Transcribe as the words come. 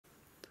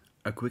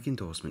A quick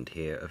endorsement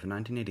here of a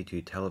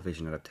 1982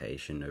 television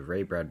adaptation of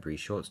Ray Bradbury's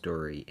short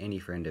story Any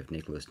Friend of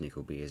Nicholas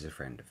Nickleby is a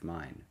Friend of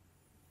Mine.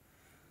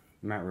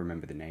 You might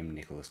remember the name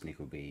Nicholas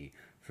Nickleby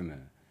from a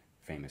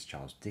famous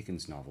Charles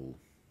Dickens novel.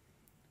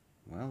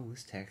 Well,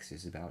 this text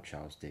is about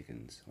Charles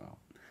Dickens. Well,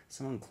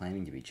 someone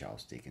claiming to be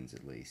Charles Dickens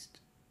at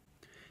least.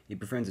 He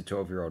befriends a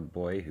 12-year-old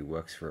boy who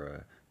works for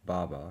a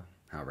barber,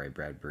 how Ray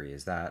Bradbury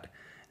is that,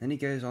 and then he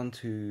goes on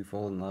to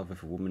fall in love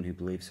with a woman who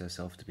believes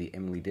herself to be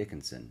Emily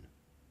Dickinson.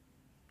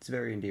 It's a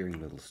very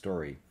endearing little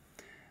story.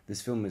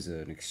 This film is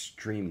an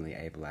extremely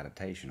able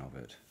adaptation of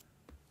it.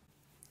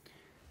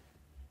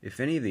 If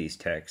any of these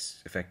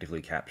texts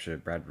effectively capture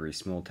Bradbury's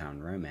small-town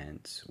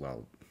romance,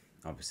 well,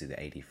 obviously the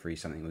 83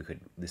 Something We Could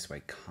This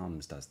Way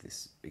Comes does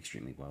this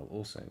extremely well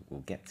also.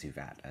 We'll get to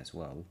that as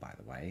well, by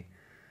the way.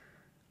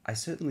 I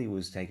certainly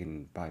was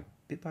taken a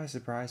bit by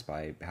surprise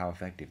by how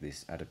effective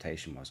this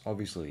adaptation was.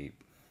 Obviously,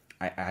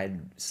 I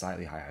had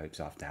slightly high hopes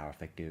after how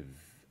effective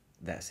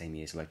that same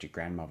year's Electric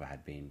Grandmother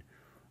had been.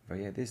 But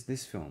yeah,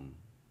 this film,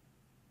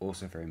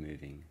 also very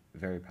moving,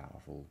 very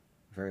powerful,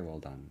 very well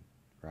done,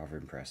 rather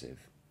impressive.